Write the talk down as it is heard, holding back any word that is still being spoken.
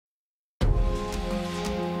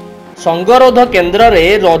संगरोध केन्द्र रे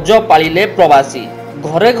रज पालिले प्रवासी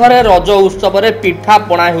घरे घरे रज उत्सव रे पिठा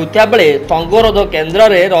पणा होउथिया बेले संगरोध केन्द्र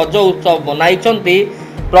रे रज उत्सव मनाइचंती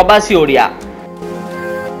प्रवासी ओडिया।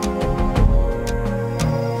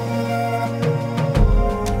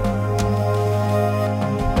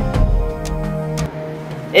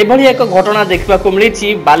 एभली एक घटना देखा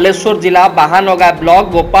मिली बालेश्वर जिला बाहानगा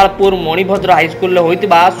ब्लॉक गोपालपुर मणिभद्र हाईस्कल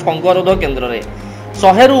होइतिबा संगरोध केन्द्र रे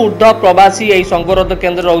 100 रु ऊर्ध्व प्रवासी यही संगरोध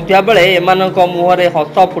केन्द्र रोकथिया बेले एमानक मुहरे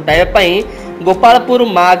हस फुटाइबा गोपालपुर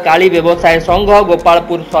माँ काली व्यवसाय संघ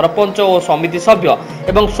गोपालपुर सरपंच और समिति सभ्य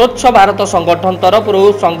एवं स्वच्छ भारत संगठन तरफ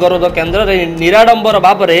संगरोध केन्द्र रे निराडंबर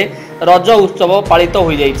भाव में रज उत्सव पालित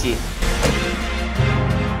हो जाइछि।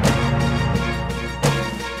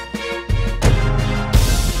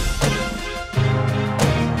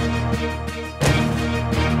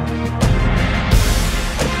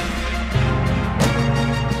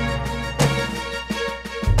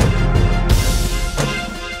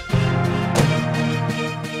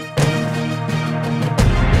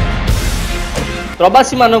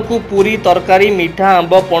 प्रवासी मानकु पूरी तरकारी मिठा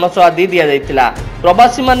आंब पणस आदि दिया जायतिला।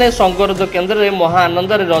 प्रवासी माने संगरोध केन्द्र रे महा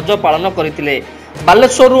आनंद रे रज पालन करथिले।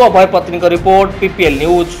 बालेश्वर अभय पत्नी को रिपोर्ट पीपीएल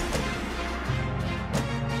न्यूज।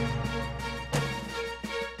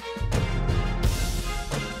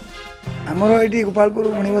 आमर ये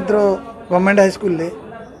Gopalpur Manibhadra government high school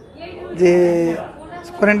जे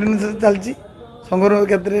क्वारंटाइन चलती संगरोध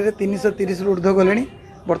केन्द्र में 330 रु ऊर्ध्व गले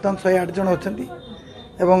बर्तमान 108 जन अच्छा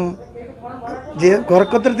जे घर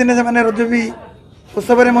कतर दिन से रज भी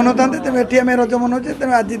उत्सव मनाता तेज ये आम रज मनाऊे तेज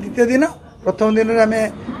आज द्वितीय दिन प्रथम दिन आम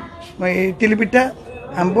इडली पिठा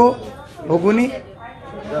आंब भगुनी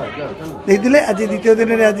देते आज द्वितीय दिन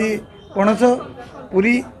में आज पणस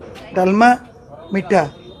पूरी डालमा मिठा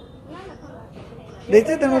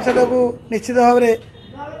देते तेणु से निश्चित भाव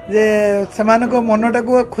जे से मनटा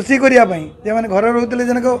को खुशी करने जो मैंने घर रोते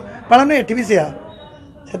जनक पालन ये भी से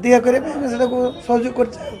सहयोग करने सहयोग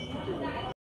कर।